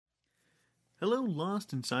Hello,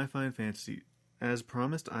 Lost in Sci-Fi and Fantasy. As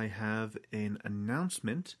promised, I have an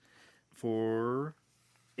announcement for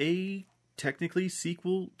a technically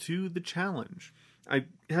sequel to The Challenge. I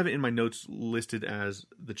have it in my notes listed as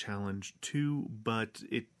The Challenge 2, but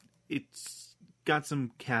it's got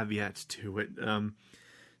some caveats to it.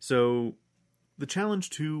 So, The Challenge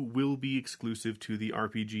 2 will be exclusive to the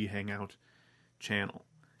RPG Hangout channel.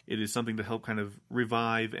 It is something to help kind of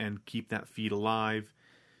revive and keep that feed alive.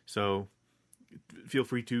 So, feel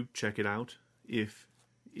free to check it out if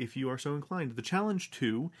you are so inclined. The Challenge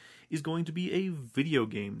 2 is going to be a video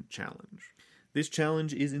game challenge. This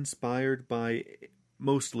challenge is inspired by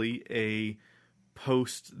mostly a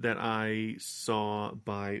post that I saw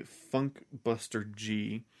by Funkbuster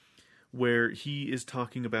G, where he is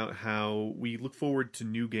talking about how we look forward to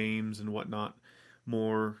new games and whatnot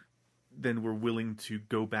more than we're willing to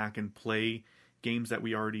go back and play games that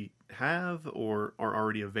we already have or are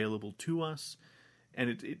already available to us. And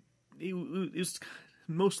it is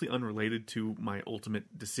mostly unrelated to my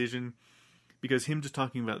ultimate decision, because him just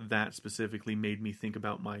talking about that specifically made me think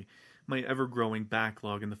about my ever-growing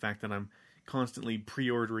backlog and the fact that I'm constantly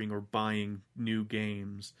pre-ordering or buying new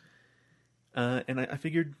games. And I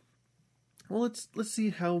figured, well, let's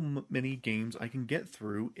see how many games I can get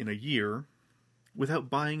through in a year without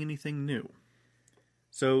buying anything new.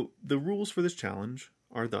 So the rules for this challenge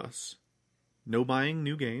are thus: no buying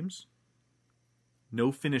new games,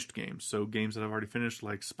 no finished games, so games that I've already finished,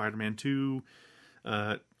 like Spider-Man 2,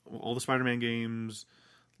 all the Spider-Man games,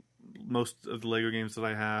 most of the Lego games that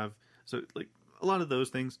I have, so like a lot of those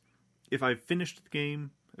things. If I've finished the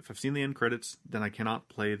game, if I've seen the end credits, then I cannot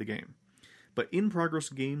play the game. But in-progress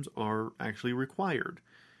games are actually required,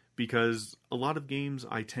 because a lot of games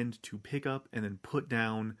I tend to pick up and then put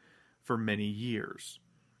down for many years.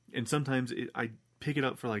 And sometimes I pick it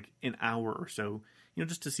up for like an hour or so,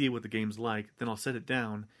 just to see what the game's like. Then I'll set it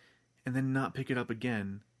down and then not pick it up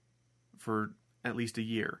again for at least a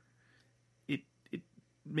year. It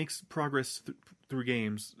makes progress through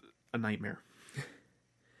games a nightmare.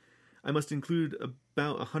 I must include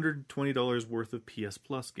about $120 worth of PS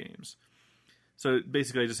Plus games. So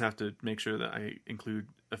basically I just have to make sure that I include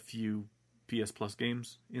a few PS Plus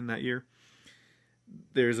games in that year.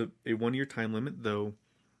 There's a 1-year time limit, though.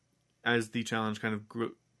 As the challenge kind of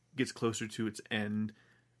gets closer to its end,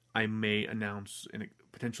 I may announce a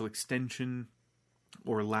potential extension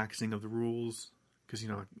or laxing of the rules, because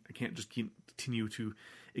I can't just continue to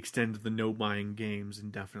extend the no buying games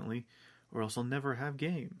indefinitely, or else I'll never have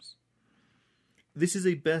games. This is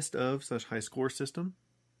a best of / high score system.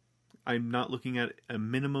 I'm not looking at a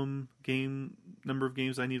minimum game number of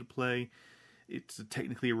games I need to play. It's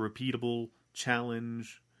technically a repeatable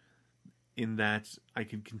challenge in that I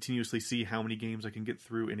can continuously see how many games I can get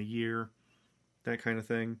through in a year, that kind of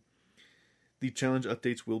thing. The challenge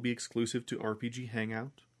updates will be exclusive to RPG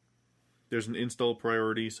Hangout. There's an install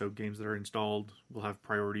priority, so games that are installed will have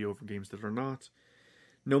priority over games that are not.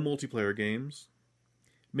 No multiplayer games.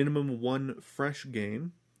 Minimum 1 fresh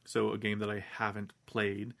game, so a game that I haven't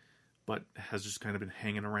played but has just kind of been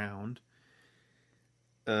hanging around,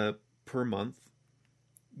 per month.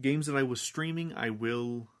 Games that I was streaming, I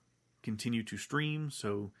will continue to stream,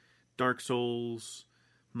 so Dark Souls,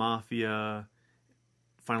 Mafia,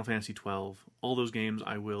 Final Fantasy XII, all those games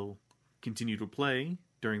I will continue to play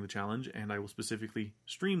during the challenge, and I will specifically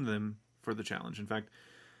stream them for the challenge. In fact,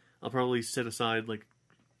 I'll probably set aside like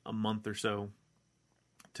a month or so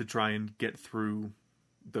to try and get through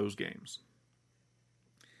those games.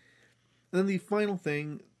 And then the final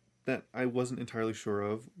thing that I wasn't entirely sure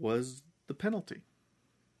of was the penalty.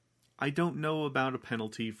 I don't know about a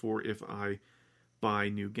penalty for if I buy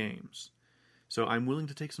new games. So I'm willing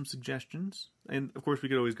to take some suggestions. And of course we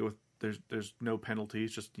could always go with there's no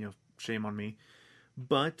penalties, just shame on me.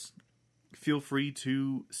 But feel free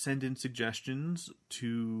to send in suggestions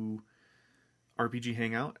to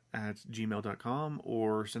rpghangout@gmail.com,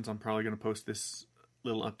 or since I'm probably going to post this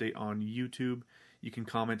little update on YouTube, you can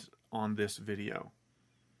comment on this video.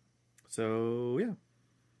 So yeah.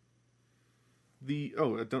 I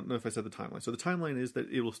don't know if I said the timeline. So the timeline is that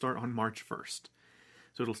it will start on March 1st.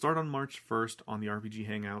 So it'll start on March 1st on the RPG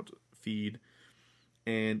Hangout feed,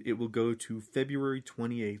 and it will go to February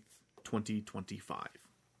 28th, 2025.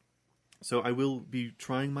 So I will be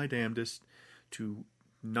trying my damnedest to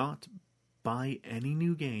not buy any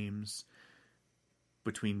new games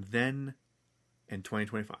between then and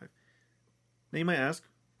 2025. Now you might ask,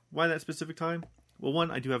 why that specific time? Well,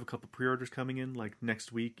 one, I do have a couple pre-orders coming in. Like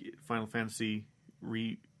next week, Final Fantasy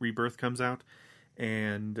Rebirth comes out,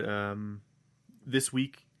 and this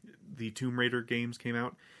week the Tomb Raider games came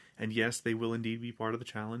out, And yes, they will indeed be part of the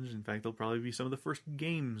challenge. In fact, they'll probably be some of the first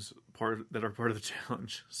games that are part of the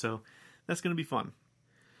challenge. So that's going to be fun.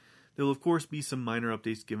 There will, of course, be some minor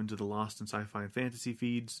updates given to the Lost and Sci-Fi and Fantasy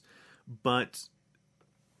feeds, but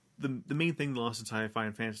the main thing the Lost and Sci-Fi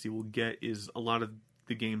and Fantasy will get is a lot of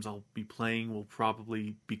the games I'll be playing will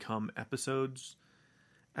probably become episodes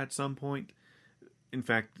at some point. In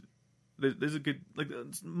fact, there's a good, like,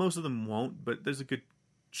 most of them won't, but there's a good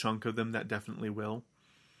chunk of them that definitely will.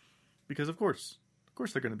 Because of course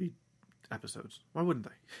they're going to be episodes. Why wouldn't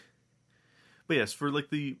they? But yes, for like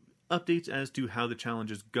the updates as to how the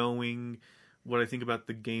challenge is going, what I think about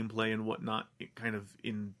the gameplay and whatnot, kind of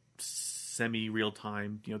in semi-real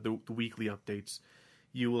time, the weekly updates,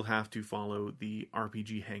 you will have to follow the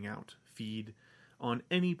RPG Hangout feed on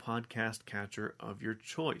any podcast catcher of your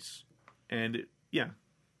choice. And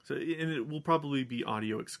and it will probably be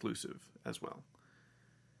audio exclusive as well.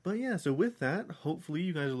 But yeah, so with that, hopefully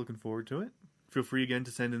you guys are looking forward to it. Feel free again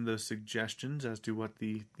to send in those suggestions as to what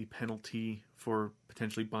the penalty for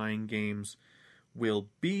potentially buying games will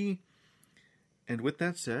be. And with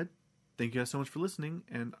that said, thank you guys so much for listening,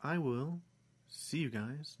 and I will see you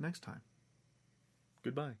guys next time.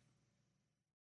 Goodbye.